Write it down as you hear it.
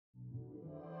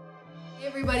Hey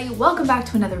everybody, welcome back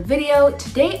to another video.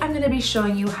 Today I'm going to be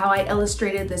showing you how I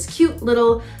illustrated this cute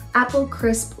little apple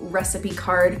crisp recipe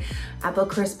card. Apple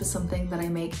crisp is something that I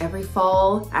make every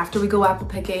fall after we go apple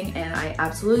picking and I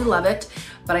absolutely love it.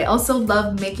 But I also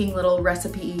love making little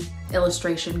recipe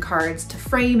illustration cards to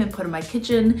frame and put in my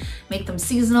kitchen, make them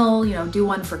seasonal, you know, do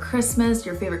one for Christmas,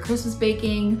 your favorite Christmas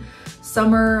baking,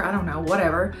 summer, I don't know,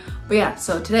 whatever. But yeah,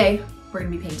 so today we're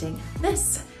going to be painting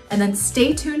this. And then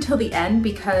stay tuned till the end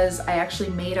because I actually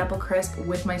made apple crisp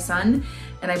with my son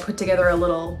and I put together a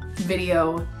little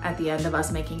video at the end of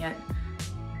us making it.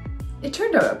 It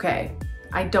turned out okay.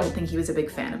 I don't think he was a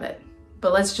big fan of it,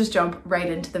 but let's just jump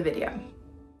right into the video.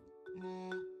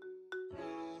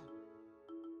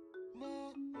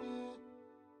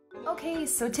 Okay,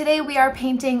 so today we are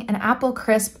painting an apple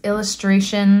crisp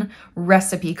illustration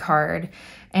recipe card.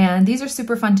 And these are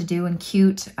super fun to do and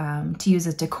cute to use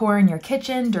as decor in your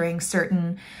kitchen during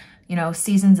certain, you know,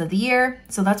 seasons of the year.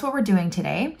 So that's what we're doing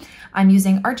today. I'm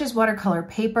using Etchr's watercolor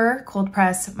paper, cold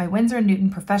press, my Winsor & Newton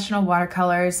professional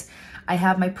watercolors. I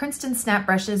have my Princeton snap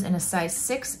brushes in a size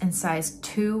 6 and size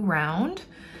 2 round.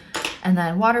 And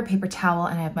then water, paper towel,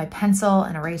 and I have my pencil,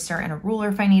 an eraser, and a ruler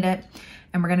if I need it.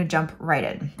 And we're gonna jump right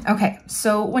in. Okay,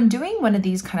 so when doing one of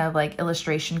these kind of like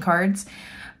illustration cards,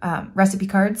 recipe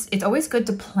cards, it's always good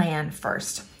to plan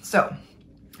first. So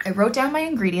I wrote down my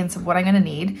ingredients of what I'm gonna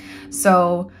need.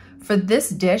 So for this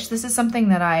dish, this is something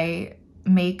that I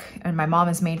make and my mom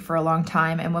has made for a long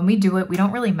time. And when we do it, we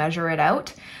don't really measure it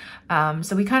out.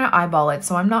 So we kind of eyeball it.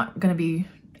 So I'm not gonna be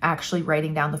actually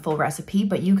writing down the full recipe,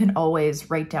 but you can always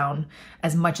write down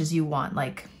as much as you want,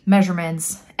 like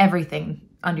measurements, everything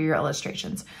under your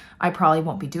illustrations. I probably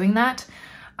won't be doing that.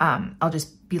 I'll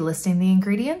just be listing the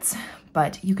ingredients,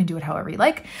 but you can do it however you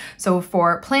like. So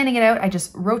for planning it out, I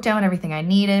just wrote down everything I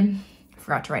needed.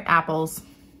 Forgot to write apples.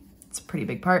 It's a pretty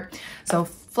big part. So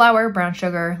flour, brown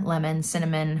sugar, lemon,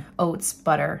 cinnamon, oats,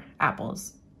 butter,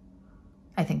 apples.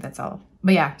 I think that's all.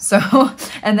 But yeah, so,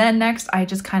 and then next I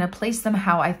just kind of place them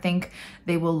how I think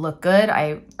they will look good.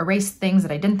 I erased things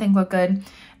that I didn't think looked good.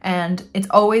 And it's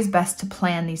always best to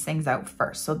plan these things out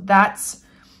first. So that's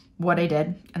what I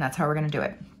did, and that's how we're gonna do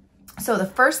it. So the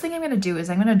first thing I'm gonna do is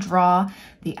I'm gonna draw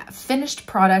the finished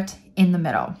product in the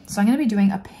middle. So I'm gonna be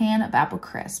doing a pan of apple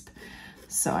crisp.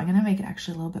 So I'm gonna make it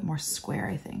actually a little bit more square,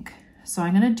 I think. So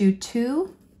I'm gonna do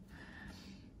 2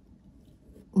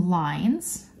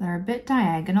 lines that are a bit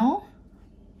diagonal,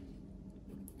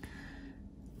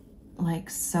 like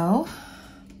so.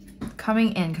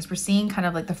 Coming in, because we're seeing kind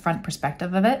of like the front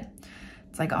perspective of it.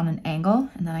 It's like on an angle,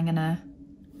 and then I'm gonna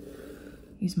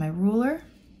use my ruler.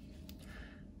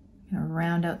 I'm gonna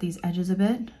round out these edges a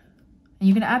bit. And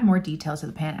you can add more details to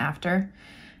the pan after.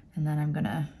 And then I'm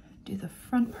gonna do the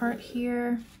front part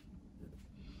here,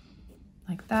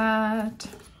 like that.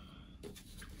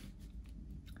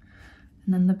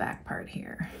 And then the back part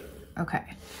here.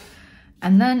 Okay.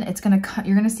 And then it's gonna cut,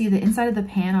 you're gonna see the inside of the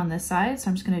pan on this side. So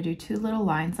I'm just gonna do 2 little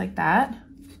lines like that.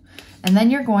 And then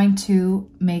you're going to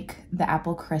make the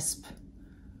apple crisp.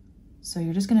 So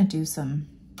you're just gonna do some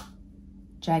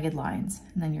jagged lines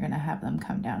and then you're gonna have them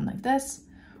come down like this,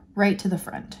 right to the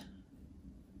front.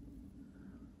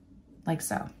 Like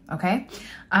so, okay?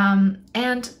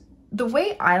 And the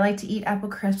way I like to eat apple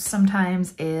crisps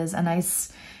sometimes is a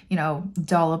nice, you know,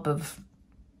 dollop of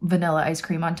vanilla ice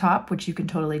cream on top, which you can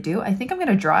totally do. I think I'm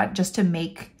gonna draw it just to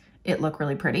make it look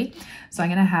really pretty. So I'm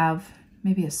gonna have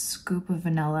maybe a scoop of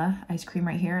vanilla ice cream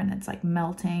right here and it's like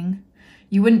melting.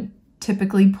 You wouldn't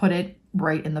typically put it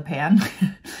right in the pan.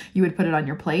 You would put it on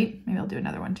your plate. Maybe I'll do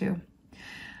another one too.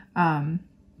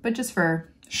 But just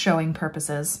for showing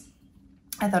purposes,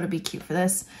 I thought it'd be cute for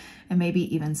this. And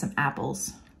maybe even some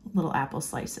apples, little apple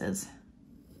slices.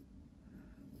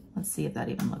 Let's see if that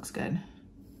even looks good.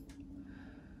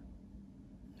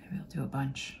 Maybe I'll do a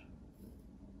bunch.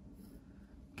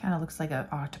 Kind of looks like an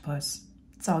octopus.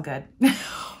 It's all good.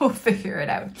 We'll figure it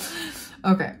out.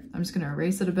 Okay, I'm just gonna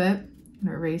erase it a bit. I'm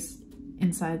gonna erase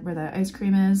inside where the ice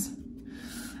cream is.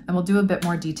 And we'll do a bit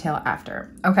more detail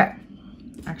after. Okay,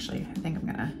 actually, I think I'm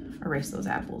gonna erase those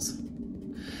apples.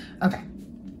 Okay,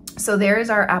 so there's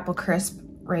our apple crisp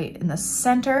right in the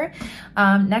center.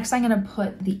 Next, I'm gonna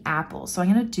put the apple. So I'm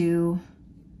gonna do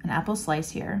an apple slice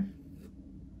here.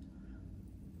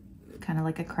 Kind of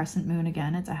like a crescent moon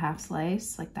again. It's a half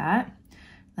slice like that.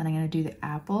 Then I'm gonna do the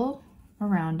apple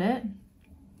around it.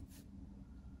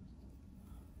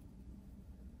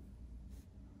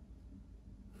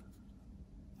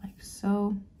 Like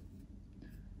so.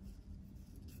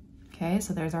 Okay,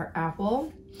 so there's our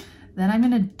apple. Then I'm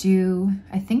gonna do,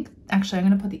 I think, actually I'm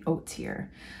gonna put the oats here.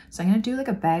 So I'm gonna do like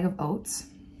a bag of oats.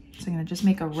 So I'm gonna just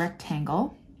make a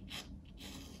rectangle.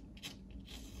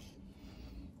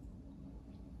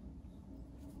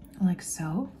 like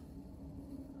so,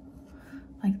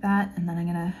 like that. And then I'm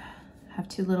gonna have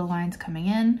two little lines coming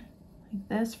in like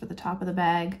this for the top of the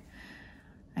bag.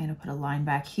 I'm gonna put a line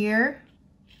back here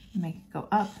and make it go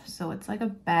up so it's like a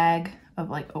bag of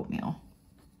like oatmeal.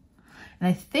 And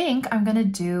I think I'm gonna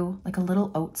do like a little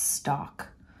oat stalk.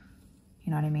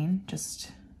 You know what I mean?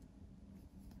 Just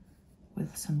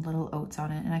with some little oats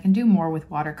on it. And I can do more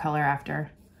with watercolor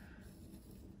after.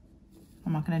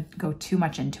 I'm not gonna go too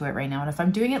much into it right now. And if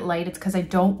I'm doing it light, it's because I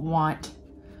don't want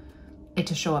it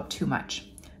to show up too much.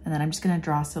 And then I'm just gonna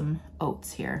draw some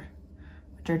oats here,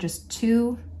 which are just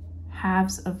two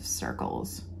halves of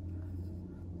circles,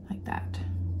 like that.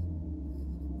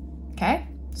 Okay,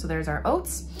 so there's our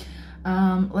oats.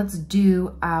 Let's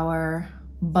do our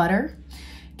butter.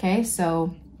 Okay,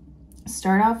 so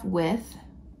start off with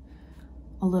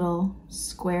a little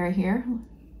square here,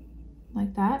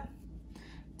 like that.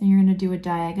 Then you're gonna do a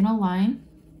diagonal line,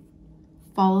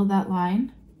 follow that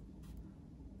line,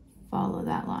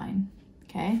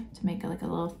 okay, to make it like a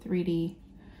little 3D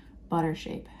butter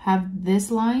shape. Have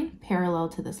this line parallel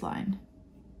to this line.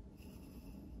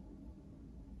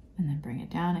 And then bring it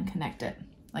down and connect it,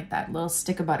 like that little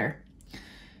stick of butter.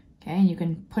 Okay, and you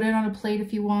can put it on a plate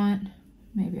if you want.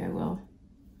 Maybe I will.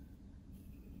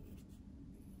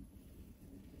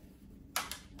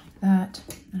 Like that.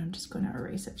 And I'm just going to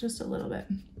erase it just a little bit.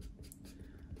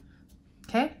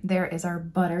 Okay, there is our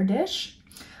butter dish.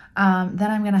 Then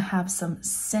I'm going to have some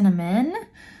cinnamon.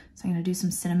 So I'm going to do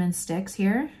some cinnamon sticks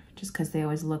here, just because they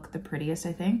always look the prettiest,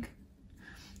 I think.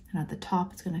 And at the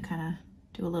top, it's going to kind of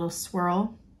do a little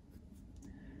swirl.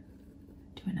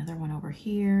 Do another one over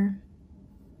here.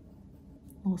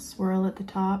 A little swirl at the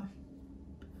top.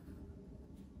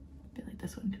 I feel like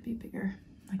this one could be bigger,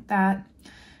 like that.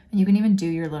 And you can even do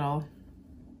your little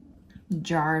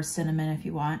jar of cinnamon if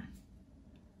you want.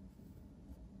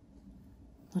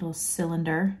 Little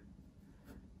cylinder.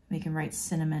 We can write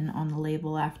cinnamon on the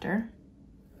label after.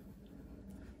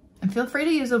 And feel free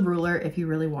to use a ruler if you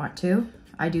really want to.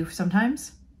 I do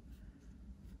sometimes.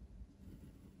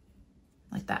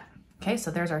 Like that. Okay, so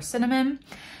there's our cinnamon.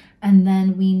 And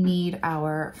then we need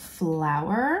our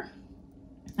flour.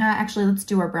 Actually, let's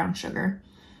do our brown sugar.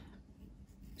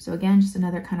 So again, just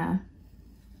another kind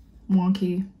of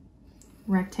wonky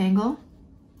rectangle.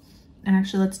 And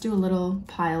actually, let's do a little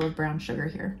pile of brown sugar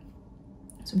here.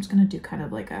 So I'm just gonna do kind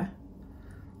of like a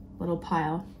little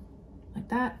pile like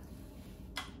that.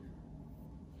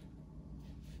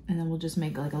 And then we'll just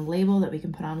make like a label that we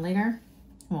can put on later.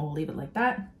 And we'll leave it like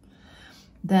that.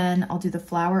 Then I'll do the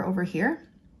flour over here.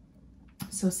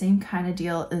 So same kind of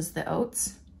deal as the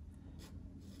oats.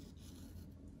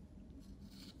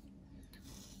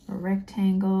 A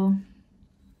rectangle.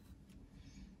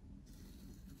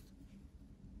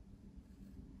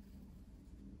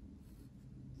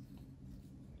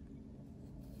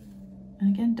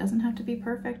 And again, doesn't have to be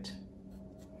perfect.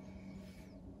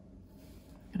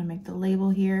 I'm gonna make the label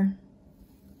here.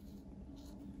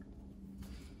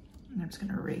 And I'm just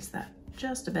gonna erase that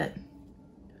just a bit,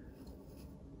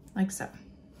 like so.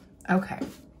 Okay,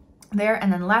 there,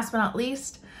 and then last but not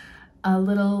least, a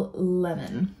little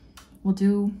lemon. We'll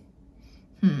do,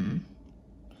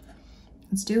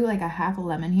 let's do like a half a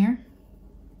lemon here.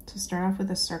 So start off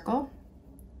with a circle,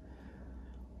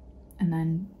 and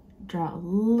then draw a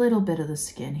little bit of the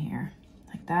skin here,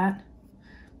 like that.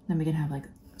 Then we can have like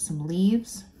some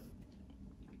leaves,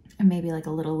 and maybe like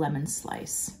a little lemon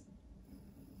slice,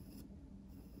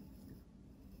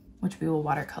 which we will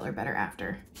watercolor better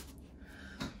after.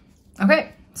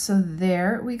 Okay, so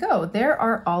there we go. There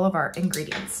are all of our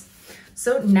ingredients.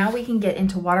 So now we can get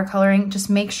into watercoloring. Just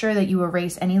make sure that you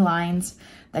erase any lines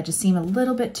that just seem a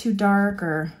little bit too dark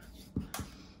or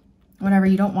whatever.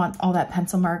 You don't want all that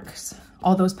pencil marks,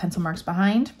 all those pencil marks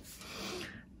behind.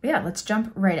 But yeah, let's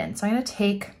jump right in. So I'm gonna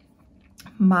take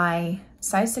my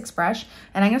size 6 brush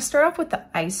and I'm gonna start off with the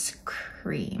ice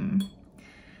cream.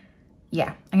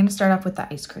 Yeah, I'm gonna start off with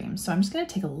the ice cream. So I'm just gonna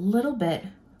take a little bit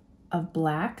of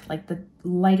black, like the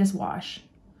lightest wash.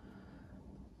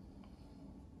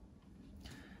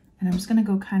 And I'm just gonna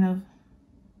go kind of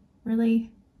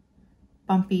really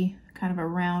bumpy, kind of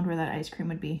around where that ice cream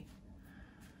would be.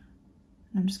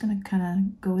 And I'm just gonna kind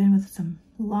of go in with some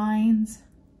lines,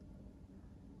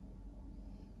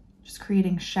 just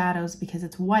creating shadows because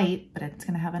it's white, but it's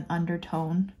gonna have an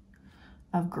undertone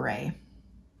of gray.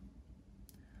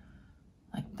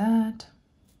 Like that.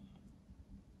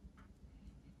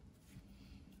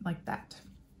 Like that.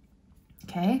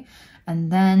 Okay,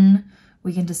 and then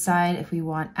we can decide if we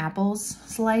want apples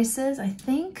slices. I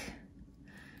think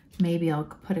maybe I'll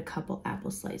put a couple apple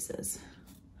slices.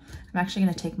 I'm actually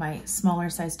gonna take my smaller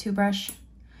size 2 brush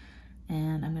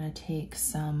And I'm gonna take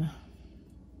some,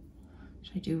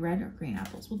 should I do red or green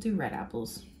apples? We'll do red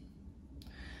apples.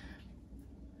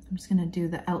 I'm just gonna do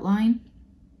the outline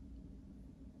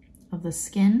of the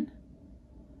skin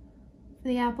for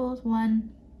the apples. 1,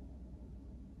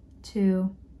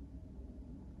 2,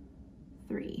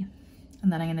 3.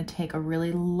 And then I'm gonna take a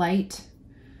really light,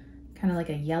 kind of like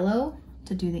a yellow,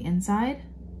 to do the inside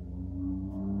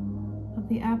of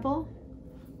the apple.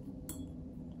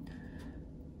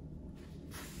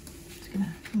 Just gonna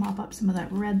mop up some of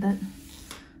that red that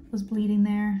was bleeding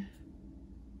there,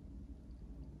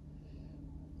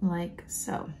 like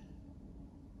so.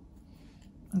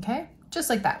 Okay, just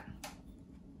like that.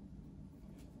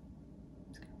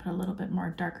 Just gonna put a little bit more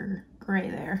darker gray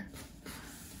there.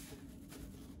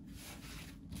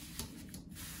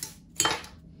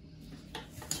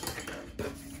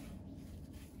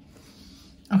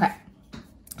 Okay,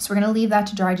 so we're gonna leave that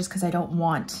to dry just because I don't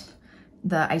want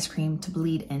the ice cream to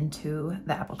bleed into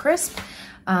the apple crisp.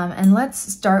 And let's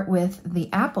start with the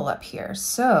apple up here.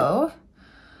 So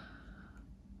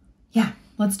yeah,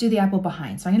 let's do the apple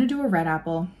behind. So I'm gonna do a red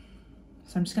apple.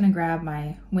 So I'm just gonna grab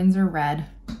my Winsor red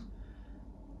and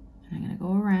I'm gonna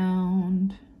go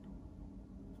around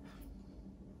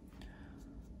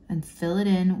and fill it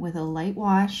in with a light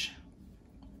wash,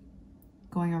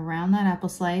 going around that apple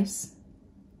slice.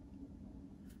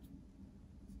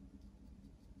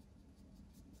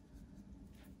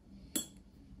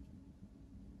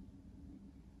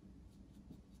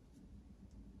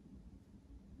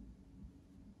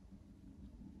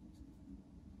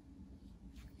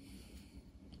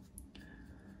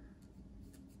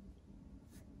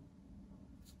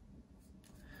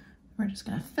 We're just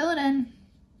gonna fill it in.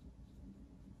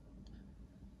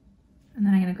 And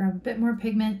then I'm gonna grab a bit more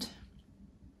pigment.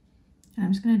 And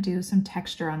I'm just gonna do some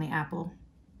texture on the apple,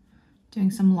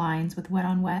 doing some lines with wet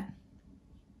on wet.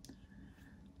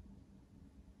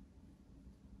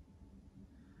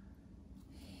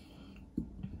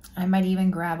 I might even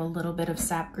grab a little bit of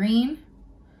sap green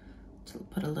to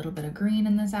put a little bit of green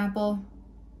in this apple.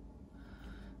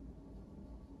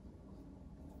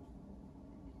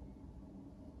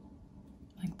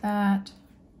 Like that.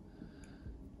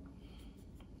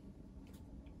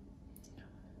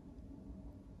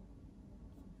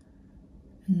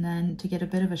 And then to get a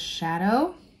bit of a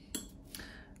shadow,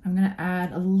 I'm gonna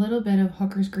add a little bit of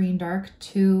Hooker's Green Dark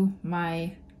to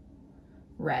my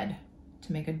red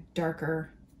to make a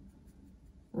darker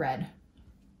red.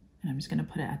 And I'm just gonna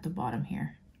put it at the bottom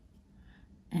here.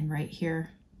 And right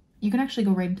here, you can actually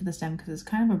go right into the stem because it's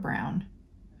kind of a brown.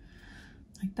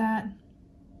 Like that.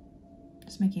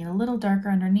 Just making it a little darker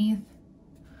underneath.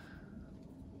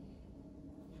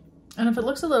 And if it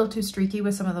looks a little too streaky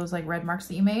with some of those like red marks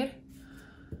that you made,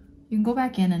 you can go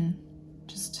back in and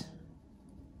just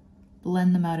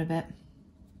blend them out a bit.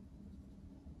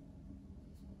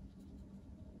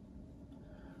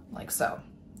 Like so,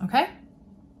 okay?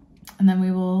 And then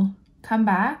we will come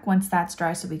back once that's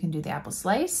dry so we can do the apple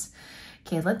slice.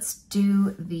 Okay, let's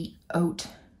do the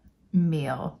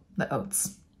oatmeal, the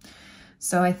oats.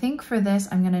 So I think for this,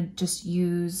 I'm gonna just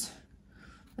use,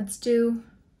 let's do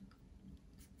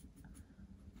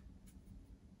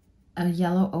a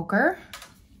yellow ochre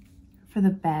for the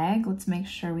bag. Let's make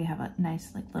sure we have a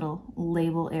nice like little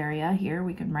label area here.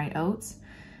 We can write oats.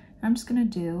 I'm just gonna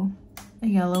do a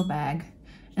yellow bag.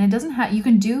 And it doesn't have, you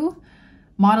can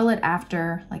model it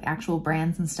after like actual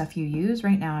brands and stuff you use.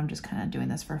 Right now I'm just kind of doing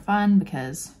this for fun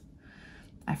because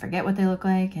I forget what they look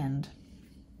like and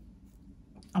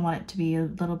I want it to be a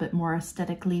little bit more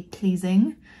aesthetically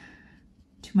pleasing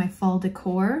to my fall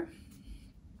decor.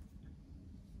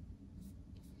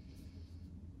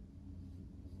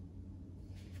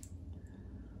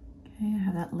 Okay, I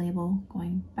have that label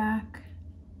going back.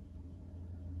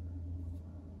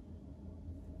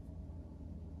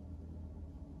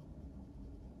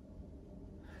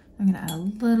 I'm gonna add a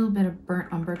little bit of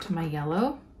burnt umber to my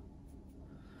yellow,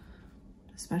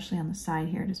 especially on the side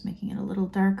here, just making it a little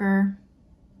darker.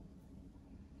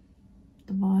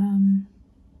 The bottom.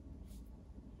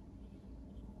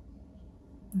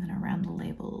 And then around the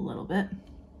label a little bit.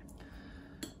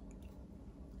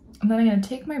 And then I'm gonna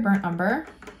take my burnt umber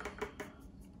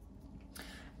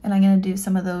and I'm gonna do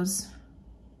some of those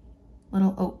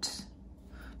little oat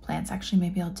plants. Actually,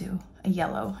 maybe I'll do a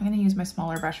yellow. I'm gonna use my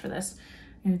smaller brush for this.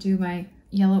 I'm gonna do my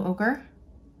yellow ochre.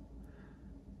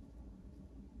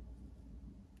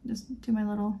 Just do my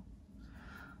little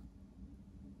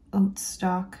oat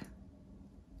stalk.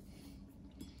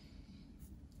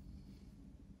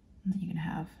 And then you can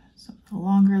have some of the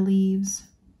longer leaves.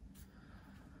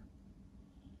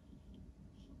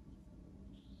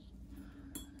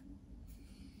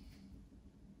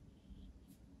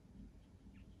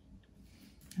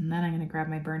 And then I'm gonna grab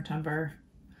my burnt umber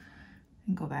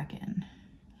and go back in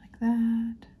like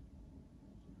that.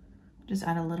 Just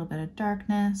add a little bit of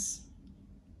darkness.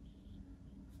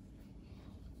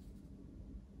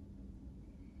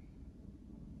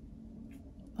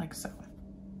 Like so.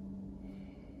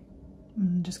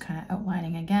 And just kind of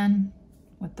outlining again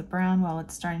with the brown while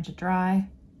it's starting to dry.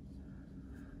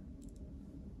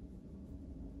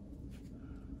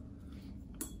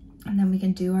 And then we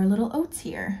can do our little oats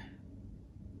here.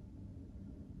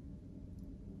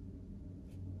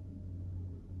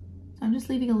 So I'm just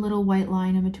leaving a little white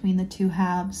line in between the two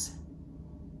halves.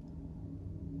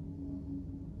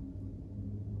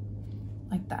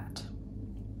 Like that.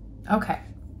 Okay,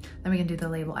 then we can do the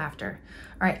label after.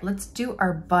 All right, let's do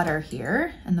our butter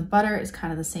here. And the butter is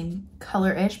kind of the same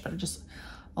color-ish, but just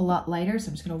a lot lighter. So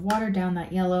I'm just gonna water down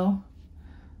that yellow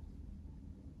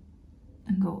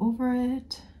and go over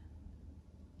it.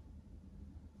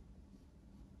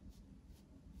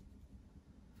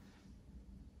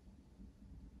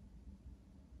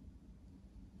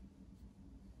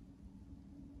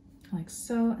 Like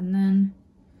so, and then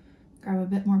grab a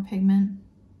bit more pigment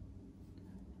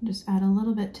and just add a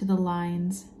little bit to the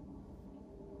lines.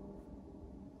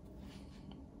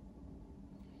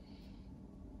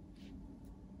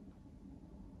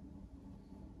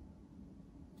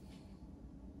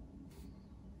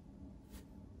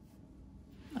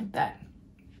 Like that.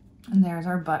 And there's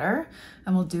our butter,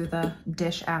 and we'll do the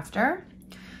dish after.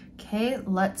 Okay,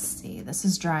 let's see, this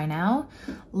is dry now.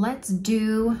 Let's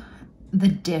do the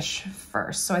dish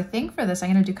first. So I think for this,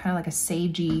 I'm gonna do kind of like a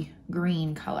sagey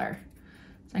green color.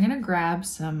 So I'm gonna grab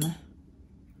some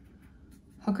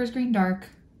Hooker's Green Dark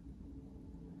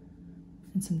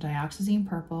and some Dioxazine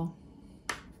Purple.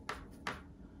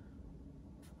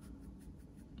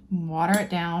 Water it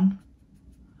down.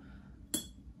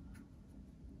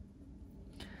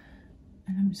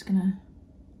 And I'm just gonna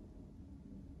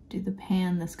do the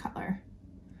pan this color.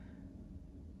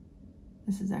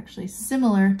 This is actually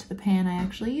similar to the pan I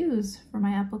actually use for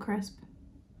my apple crisp.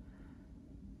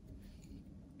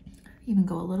 Even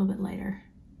go a little bit lighter.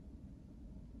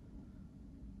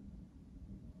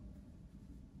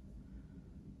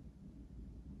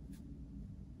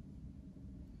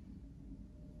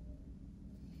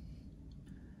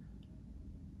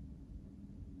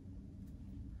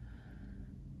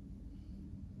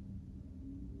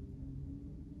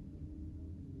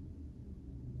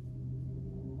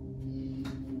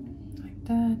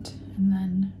 That, and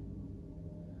then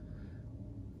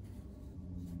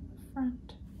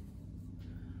front.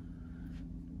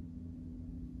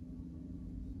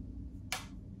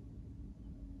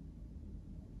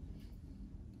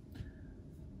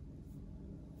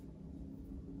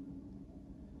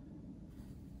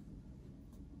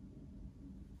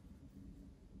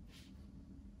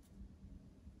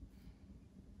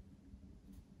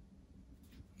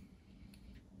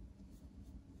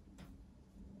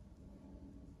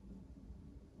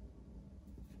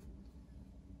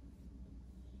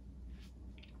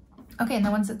 Okay, and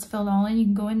then once it's filled all in, you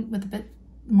can go in with a bit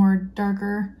more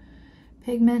darker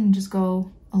pigment and just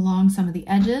go along some of the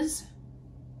edges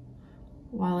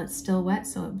while it's still wet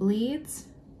so it bleeds.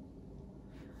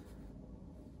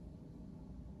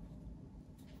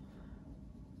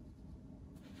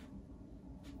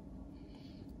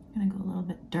 I'm gonna go a little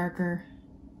bit darker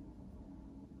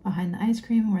behind the ice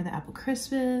cream where the apple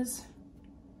crisp is.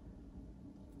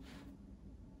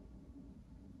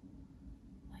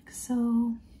 Like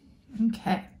so.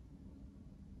 Okay.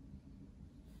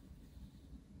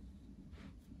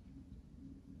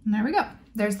 And there we go.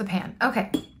 There's the pan. Okay,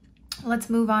 let's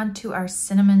move on to our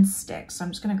cinnamon sticks. So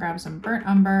I'm just gonna grab some burnt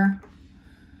umber,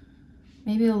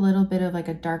 maybe a little bit of like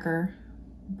a darker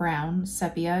brown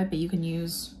sepia, but you can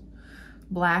use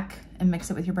black and mix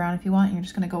it with your brown if you want. You're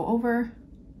just gonna go over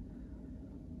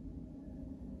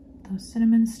those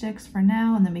cinnamon sticks for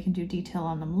now, and then we can do detail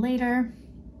on them later.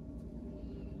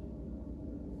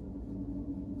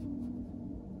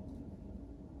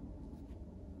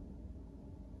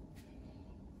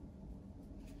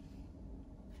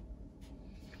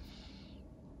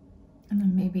 And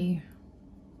then maybe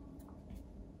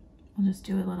we'll just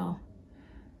do a little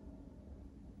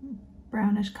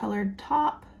brownish colored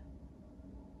top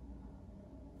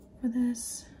for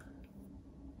this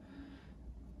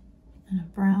and a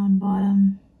brown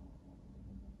bottom.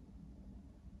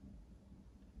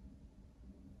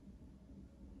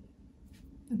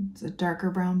 It's a darker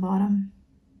brown bottom.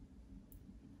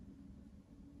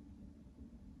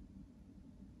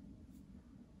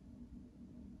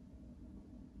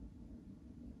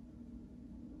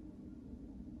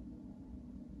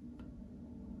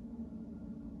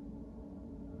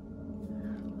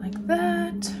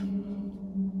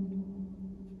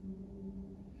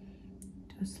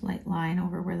 a slight line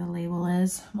over where the label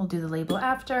is. We'll do the label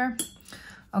after.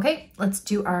 Okay, let's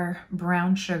do our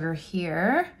brown sugar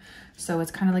here. So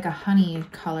it's kind of like a honey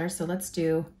color. So let's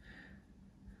do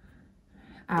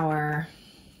our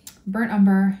burnt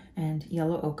umber and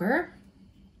yellow ochre.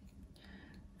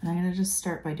 And I'm gonna just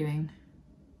start by doing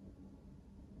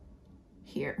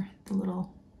here, the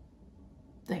little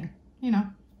thing, you know,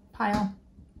 pile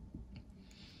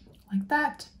like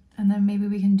that. And then maybe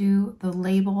we can do the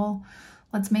label.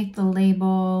 Let's make the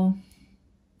label,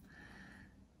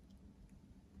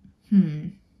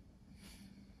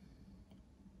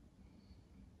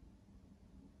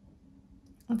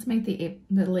 let's make the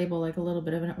label like a little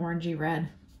bit of an orangey red.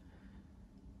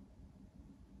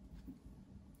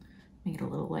 Make it a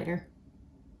little lighter.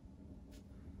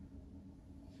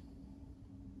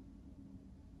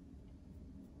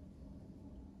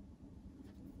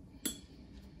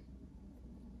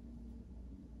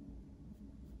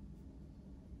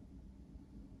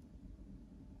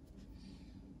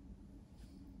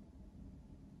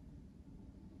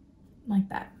 Like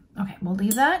that. Okay, we'll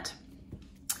leave that.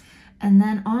 And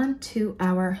then on to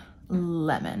our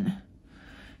lemon.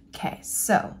 Okay,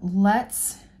 so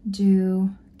let's do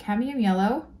cadmium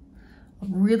yellow, a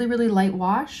really, really light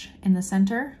wash in the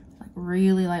center, like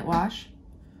really light wash.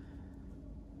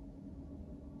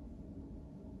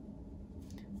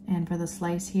 And for the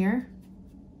slice here.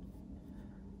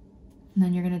 And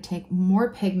then you're gonna take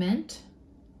more pigment,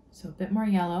 so a bit more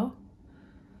yellow.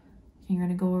 And you're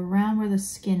gonna go around where the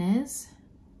skin is.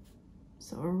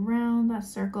 So around that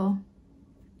circle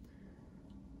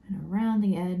and around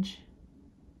the edge.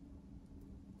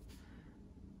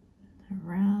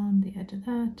 Around the edge of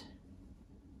that.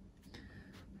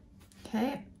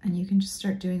 Okay, and you can just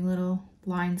start doing little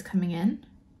lines coming in.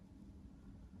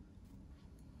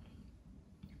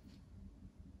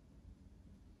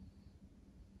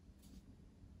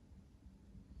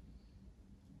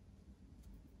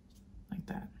 Like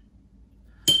that.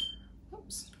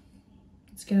 Oops.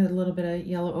 Let's get a little bit of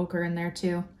yellow ochre in there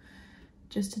too,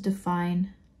 just to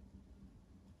define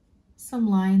some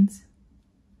lines.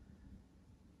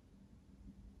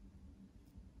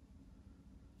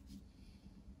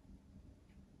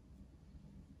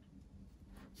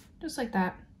 Just like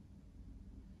that.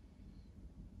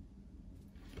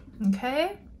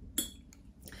 Okay.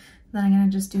 Then I'm gonna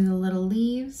just do the little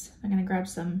leaves. I'm gonna grab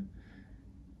some,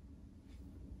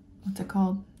 what's it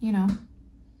called? You know,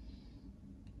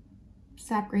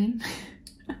 sap green.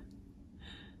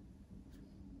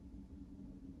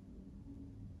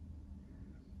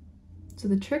 So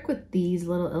the trick with these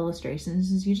little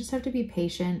illustrations is you just have to be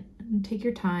patient and take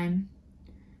your time.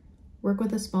 Work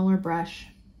with a smaller brush.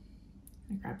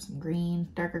 I grab some green,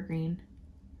 darker green,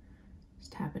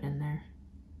 just tap it in there,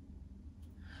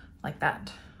 like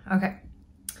that. Okay.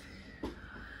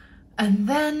 And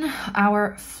then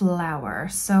our flower.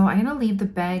 So I'm gonna leave the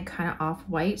bag kind of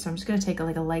off-white, so I'm just gonna take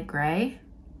like a light gray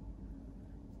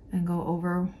and go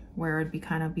over where it'd be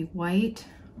kind of be white.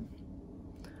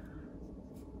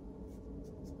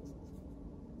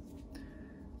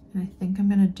 And I think I'm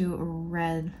gonna do a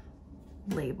red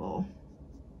label.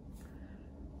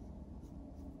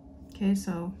 Okay,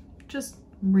 so just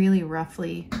really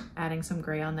roughly adding some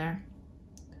gray on there.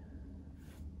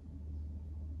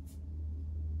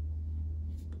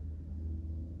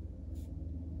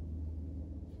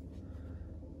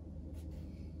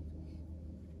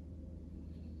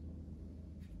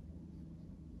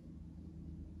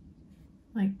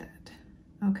 Like that.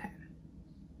 Okay.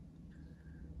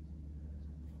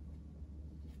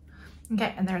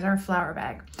 Okay, and there's our flower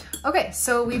bag. Okay,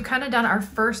 so we've kind of done our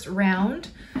first round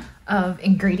of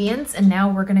ingredients, and now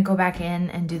we're gonna go back in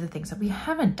and do the things that we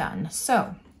haven't done.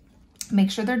 So make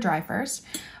sure they're dry first.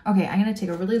 Okay, I'm gonna take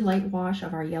a really light wash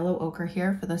of our yellow ochre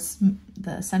here for this,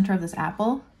 the center of this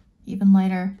apple, even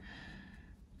lighter.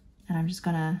 And I'm just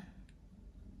gonna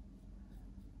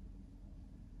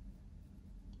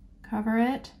cover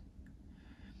it.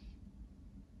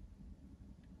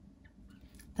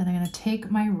 Then I'm gonna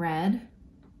take my red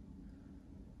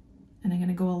and I'm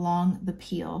gonna go along the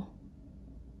peel.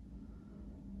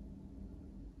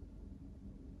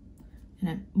 And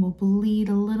it will bleed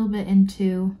a little bit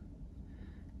into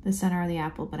the center of the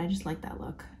apple, but I just like that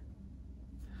look.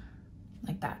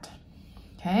 Like that,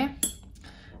 okay?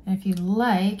 And if you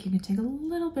like, you can take a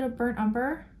little bit of burnt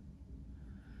umber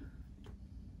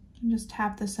and just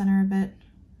tap the center a bit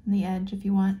and the edge if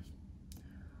you want.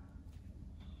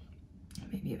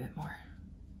 Maybe a bit more.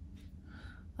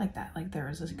 Like that, like there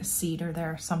was like a seed or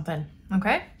there or something,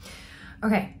 okay?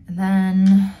 Okay, and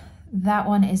then that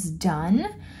one is done.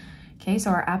 Okay,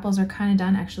 so our apples are kind of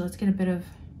done. Actually, let's get a bit of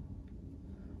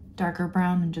darker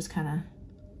brown and just kind of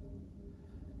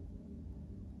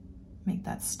make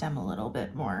that stem a little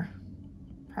bit more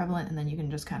prevalent, and then you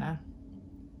can just kind of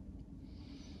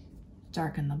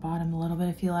darken the bottom a little bit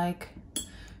if you like.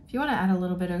 If you want to add a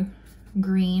little bit of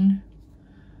green,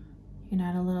 you can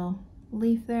add a little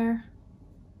leaf there.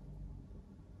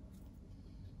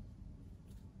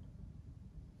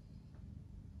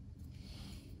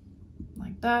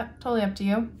 Like that, totally up to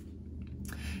you.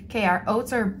 Okay, our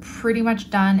oats are pretty much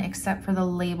done except for the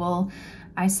label.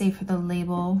 I say for the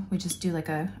label, we just do like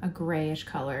a grayish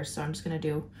color. So I'm just gonna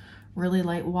do really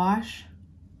light wash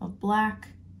of black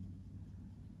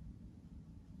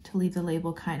to leave the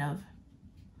label kind of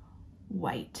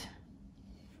white,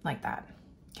 like that,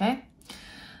 okay?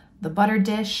 The butter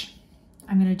dish,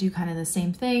 I'm gonna do kind of the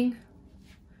same thing.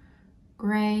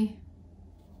 Gray,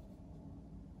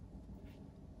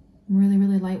 really,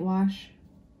 really light wash.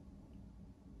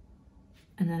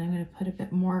 And then I'm gonna put a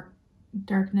bit more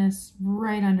darkness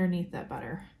right underneath that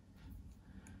butter.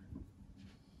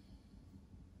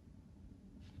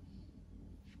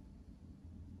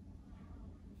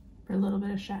 For a little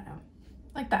bit of shadow,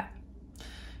 like that.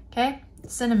 Okay,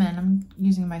 cinnamon, I'm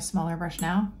using my smaller brush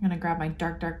now. I'm gonna grab my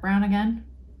dark brown again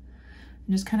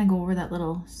and just kind of go over that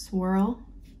little swirl.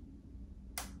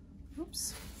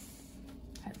 Oops,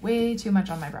 had way too much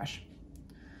on my brush.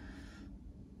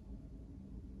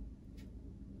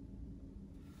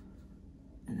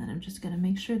 And then I'm just gonna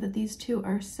make sure that these two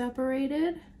are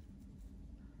separated.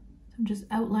 So I'm just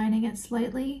outlining it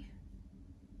slightly.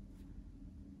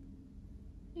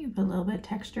 You can put a little bit of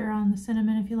texture on the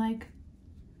cinnamon if you like.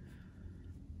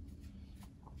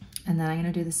 And then I'm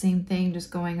gonna do the same thing,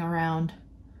 just going around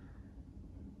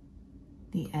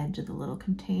the edge of the little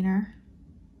container.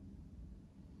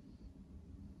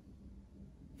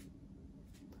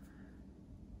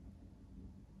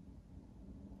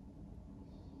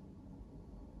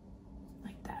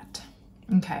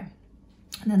 Okay,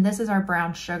 and then this is our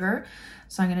brown sugar.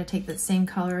 So I'm gonna take that same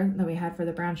color that we had for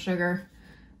the brown sugar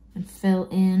and fill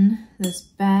in this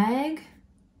bag.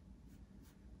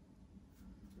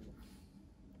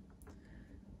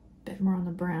 A bit more on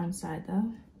the brown side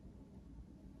though.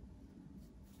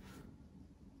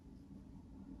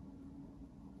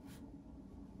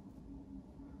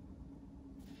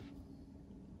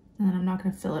 And then I'm not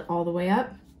gonna fill it all the way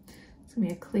up. It's gonna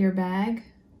be a clear bag.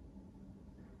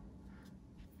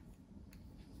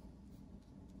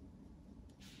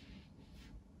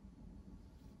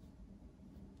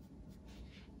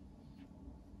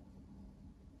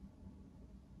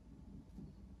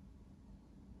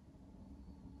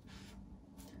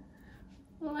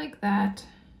 Like that.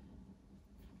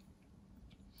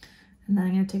 And then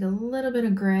I'm going to take a little bit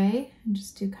of gray and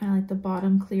just do kind of like the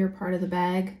bottom clear part of the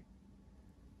bag.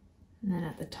 And then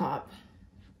at the top,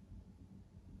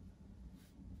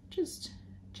 just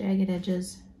jagged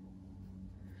edges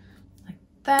like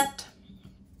that.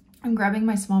 I'm grabbing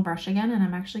my small brush again, and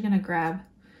I'm actually going to grab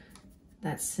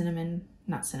that cinnamon,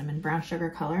 not cinnamon, brown sugar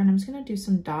color, and I'm just going to do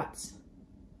some dots.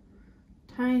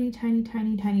 Tiny, tiny,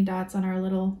 tiny, tiny dots on our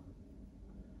little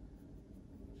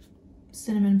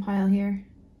cinnamon pile here.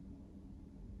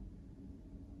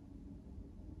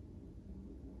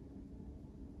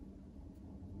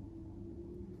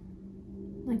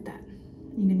 Like that.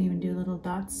 You can even do little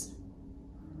dots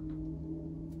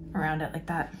around it like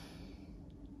that.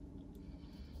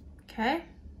 Okay.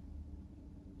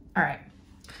 All right.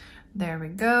 There we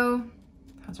go.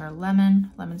 How's our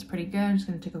lemon? Lemon's pretty good. I'm just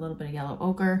gonna take a little bit of yellow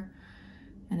ochre.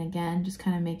 And again, just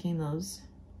kind of making those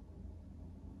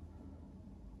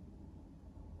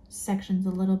sections a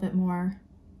little bit more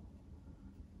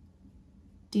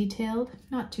detailed.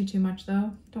 Not too much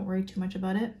though. Don't worry too much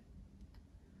about it.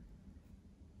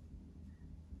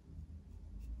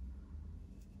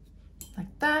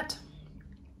 Like that.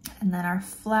 And then our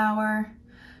flower,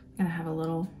 I'm gonna have a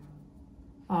little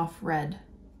dark red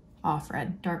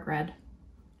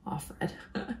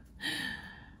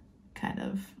kind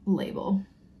of label.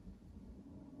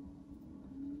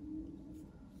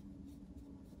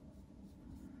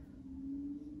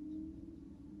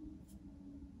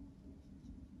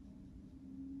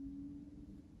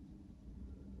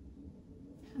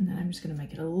 And then I'm just gonna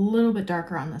make it a little bit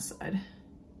darker on this side.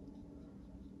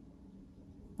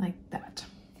 Like that.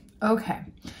 Okay,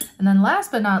 and then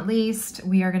last but not least,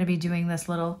 we are gonna be doing this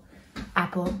little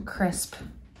apple crisp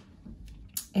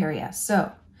area.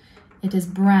 So it is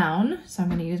brown, so I'm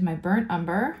gonna use my burnt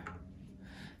umber.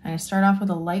 I'm gonna start off with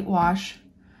a light wash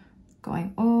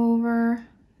going over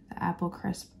the apple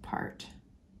crisp part.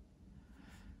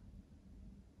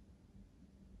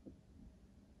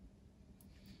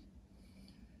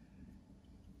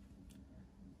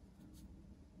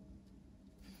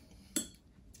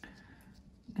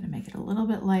 a little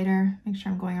bit lighter. Make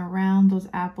sure I'm going around those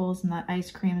apples and that ice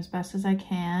cream as best as I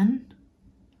can.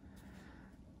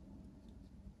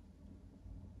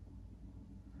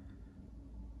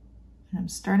 And I'm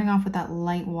starting off with that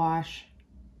light wash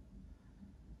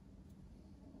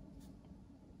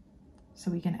so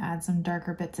we can add some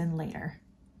darker bits in later.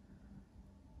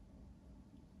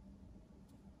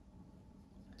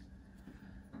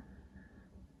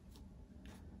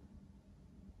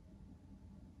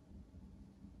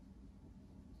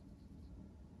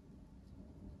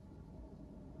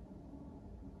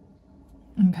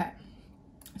 Okay,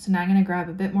 so now I'm gonna grab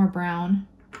a bit more brown,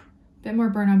 a bit more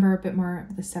burnt umber, a bit more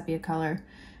of the sepia color.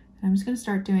 And I'm just gonna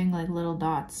start doing like little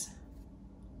dots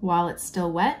while it's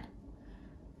still wet,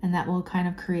 and that will kind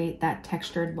of create that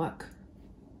textured look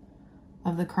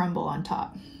of the crumble on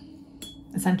top.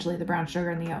 Essentially the brown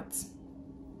sugar and the oats.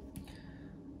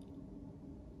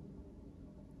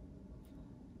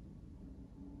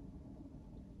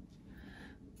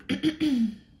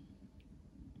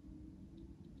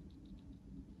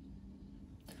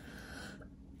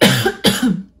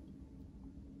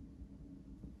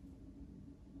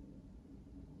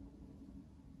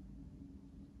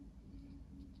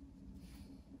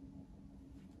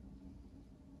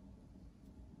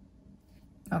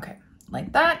 Okay,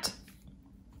 like that.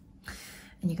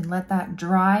 And you can let that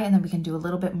dry, and then we can do a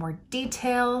little bit more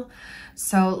detail.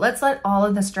 So let's let all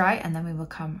of this dry and then we will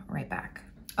come right back.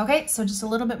 Okay, so just a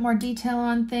little bit more detail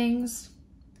on things.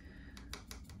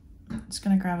 I'm just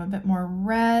gonna grab a bit more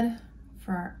red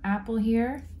for our apple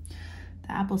here.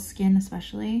 The apple skin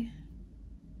especially.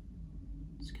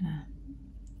 Just gonna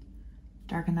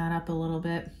darken that up a little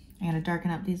bit. I'm gonna darken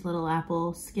up these little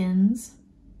apple skins.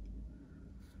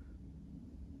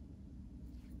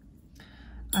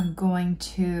 I'm going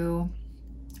to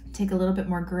take a little bit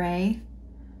more gray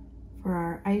for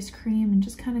our ice cream and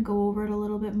just kind of go over it a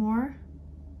little bit more.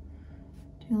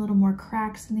 Do a little more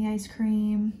cracks in the ice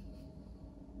cream.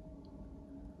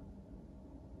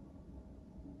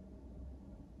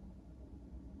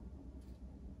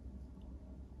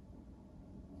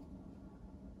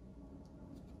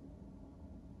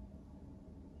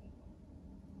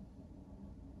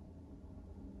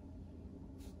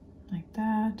 Like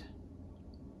that.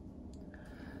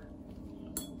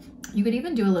 You could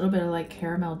even do a little bit of like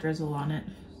caramel drizzle on it.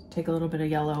 Take a little bit of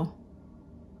yellow,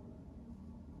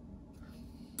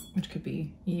 which could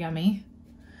be yummy.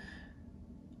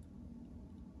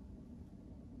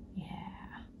 Yeah.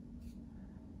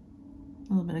 A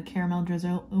little bit of caramel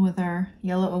drizzle with our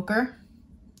yellow ochre.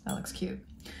 That looks cute.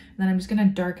 And then I'm just gonna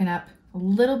darken up a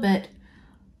little bit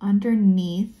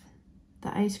underneath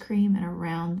the ice cream and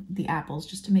around the apples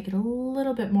just to make it a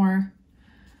little bit more,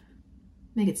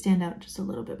 make it stand out just a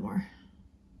little bit more.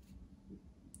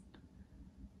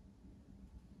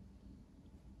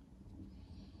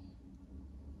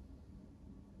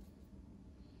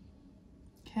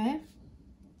 Okay.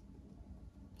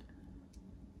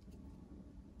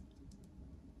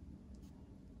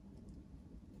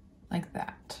 Like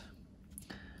that.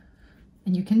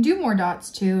 And you can do more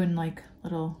dots too, and like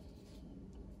little,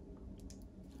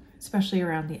 especially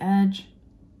around the edge.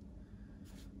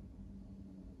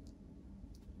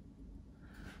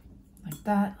 Like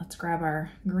that. Let's grab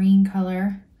our green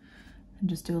color and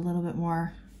just do a little bit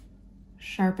more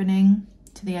sharpening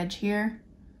to the edge here.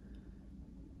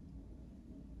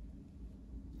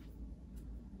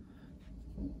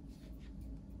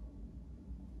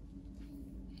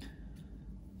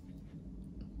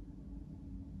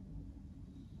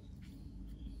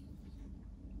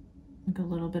 Like a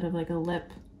little bit of like a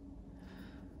lip.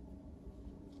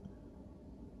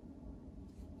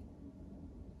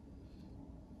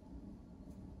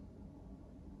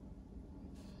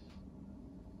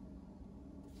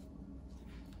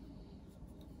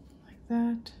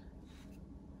 That.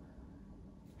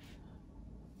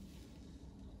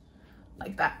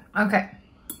 Like that. Okay.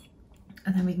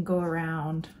 And then we can go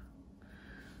around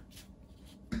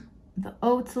the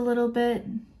oats a little bit.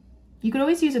 You could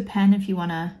always use a pen if you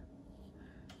want to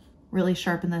really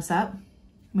sharpen this up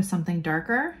with something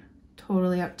darker.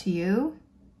 Totally up to you.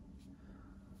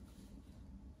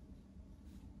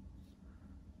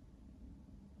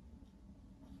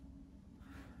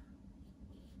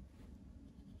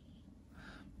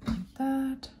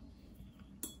 That.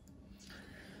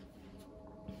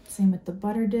 Same with the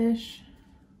butter dish.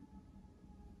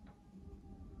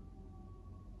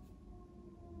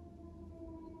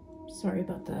 Sorry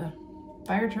about the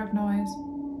fire truck noise.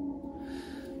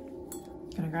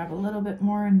 Gonna grab a little bit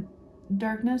more in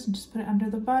darkness and just put it under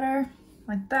the butter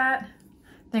like that.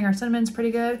 I think our cinnamon's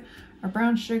pretty good. Our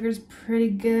brown sugar's pretty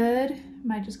good.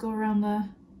 Might just go around the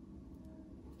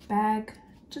bag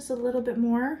just a little bit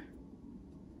more.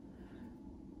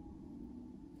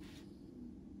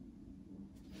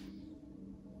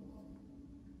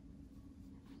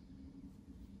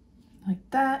 Like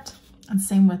that, and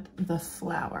same with the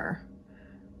flower.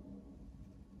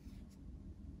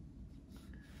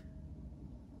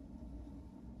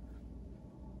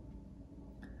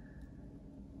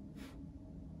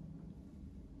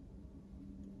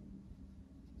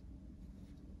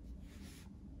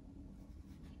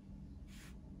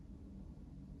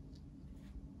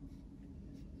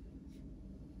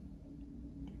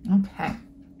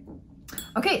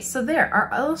 Okay, so there, our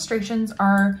illustrations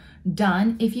are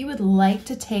done. If you would like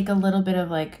to take a little bit of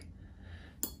like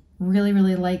really,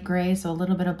 really light gray, so a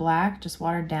little bit of black, just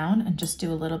watered down, and just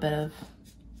do a little bit of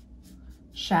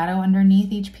shadow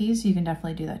underneath each piece, you can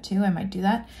definitely do that too. I might do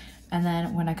that. And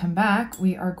then when I come back,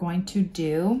 we are going to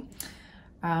do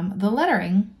the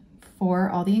lettering for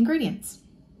all the ingredients.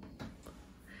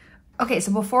 Okay,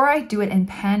 so before I do it in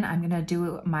pen, I'm gonna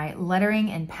do my lettering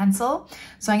in pencil.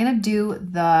 So I'm gonna do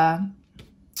the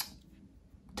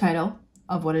title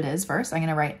of what it is first. I'm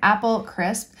gonna write Apple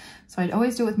Crisp. So I'd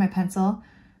always do it with my pencil.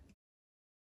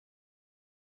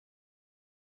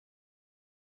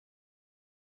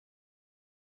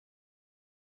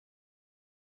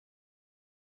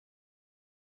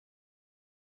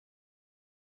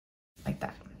 Like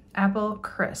that, Apple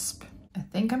Crisp. I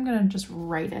think I'm gonna just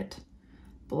write it.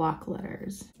 Block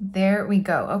letters. There we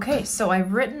go. Okay, so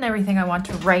I've written everything I want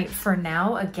to write for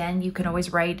now. Again, you can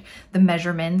always write the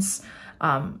measurements.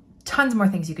 Tons more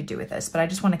things you could do with this, but I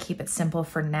just want to keep it simple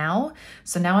for now.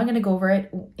 So now I'm going to go over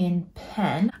it in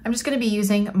pen. I'm just going to be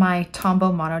using my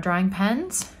Tombow mono drawing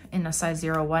pens in a size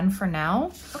 01 for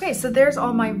now. Okay, so there's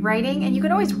all my writing, and you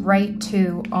can always write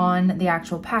too on the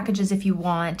actual packages if you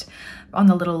want, on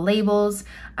the little labels.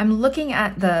 I'm looking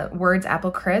at the words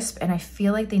Apple Crisp, and I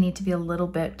feel like they need to be a little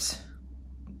bit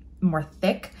more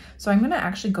thick. So I'm gonna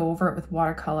actually go over it with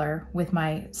watercolor with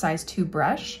my size 2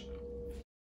 brush.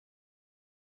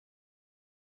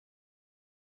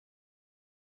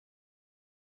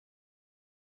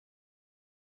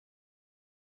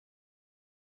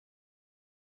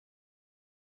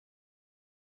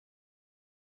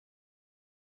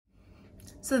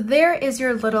 So there is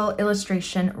your little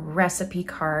illustration recipe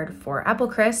card for Apple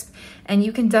Crisp, and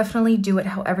you can definitely do it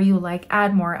however you like,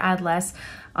 add more, add less.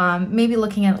 Maybe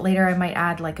looking at it later, I might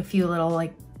add like a few little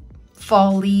like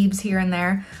fall leaves here and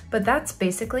there, but that's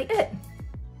basically it.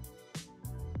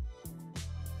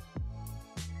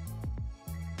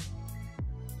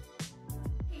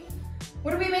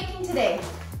 What are we making today?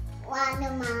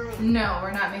 Watermelon. No,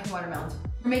 we're not making watermelon.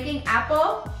 We're making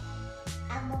apple Crisp.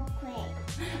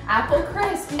 Apple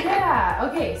Crisp, yeah.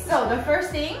 Okay, so the first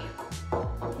thing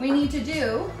we need to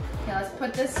do, okay, let's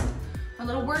put this, our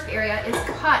little work area, is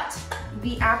cut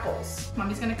the apples.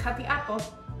 Mommy's gonna cut the apple.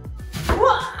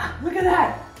 Whoa, look at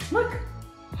that, look.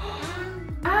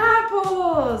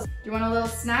 Apples. Do you want a little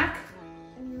snack?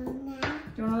 Do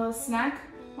you want a little snack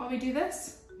while we do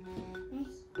this?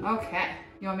 Okay,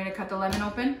 you want me to cut the lemon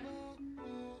open?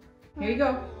 Here you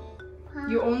go.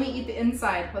 You only eat the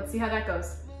inside. Let's see how that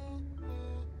goes.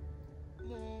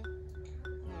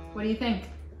 What do you think?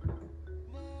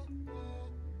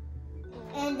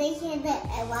 And they said that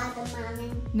a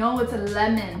watermelon. No, it's a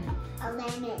lemon. A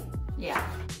lemon. Yeah.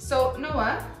 So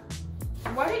Noah,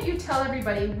 why don't you tell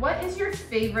everybody, what is your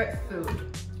favorite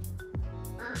food?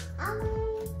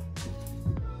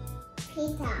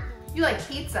 Pizza. You like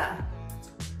pizza.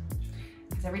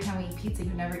 Because every time we eat pizza,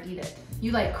 you never eat it.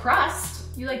 You like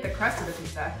crust. You like the crust of the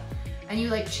pizza. And you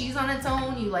like cheese on its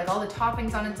own, you like all the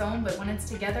toppings on its own, but when it's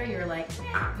together, you're like,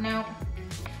 no.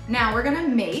 Now we're gonna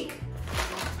make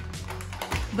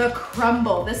the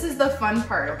crumble. This is the fun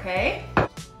part, okay?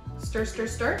 Stir, stir,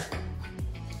 stir.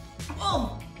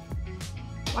 Oh!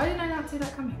 Why did I not see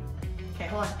that coming? Okay,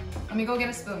 hold on. Let me go get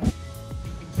a spoon.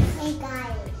 Hey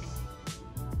guys,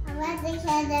 I want to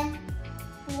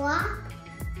get a walk.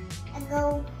 I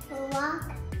go for a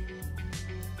walk.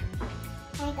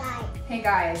 Hey guys. Hey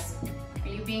guys, are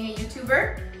you being a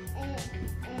YouTuber? A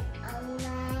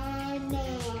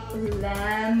lemon.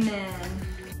 Lemon.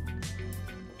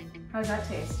 How does that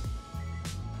taste?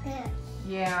 Good.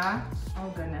 Yeah. Oh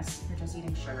goodness, you're just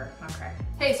eating sugar. Okay.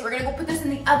 Hey, so we're gonna go put this in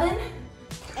the oven.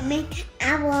 I make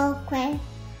apple crisp.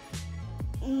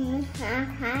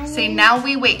 Say, now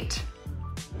we wait.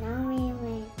 Now we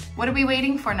wait. What are we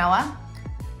waiting for, Noah?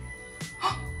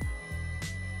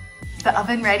 Is the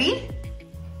oven ready?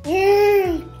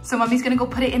 So Mommy's gonna go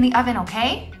put it in the oven,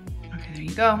 okay? Okay, there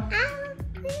you go.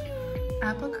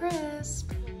 Apple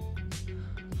Crisp.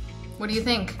 What do you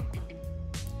think?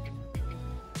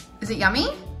 Is it yummy?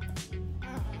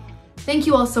 Thank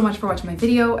you all so much for watching my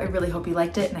video. I really hope you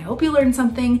liked it and I hope you learned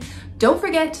something. Don't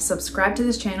forget to subscribe to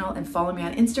this channel and follow me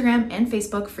on Instagram and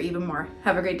Facebook for even more.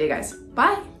 Have a great day, guys.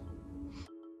 Bye.